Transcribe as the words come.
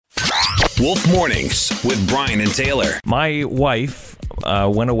Wolf Mornings with Brian and Taylor. My wife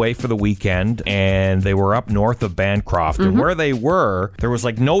went away for the weekend, and they were up north of Bancroft. And where they were, there was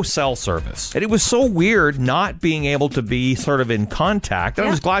like no cell service. And it was so weird not being able to be sort of in contact. I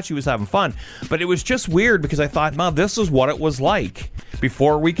was glad she was having fun, but it was just weird because I thought, Mom, this is what it was like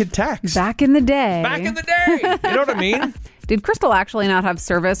before we could text. Back in the day. Back in the day. You know what I mean? Did Crystal actually not have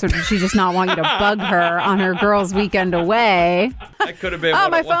service, or did she just not want you to bug her on her girls' weekend away? That could have been. Oh,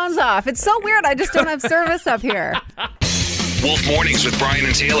 my phone's off. It's so weird. I just don't have service up here. Wolf Mornings with Brian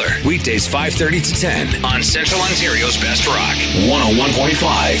and Taylor. Weekdays 5:30 to 10 on Central Ontario's Best Rock.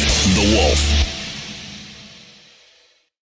 101.5 The Wolf.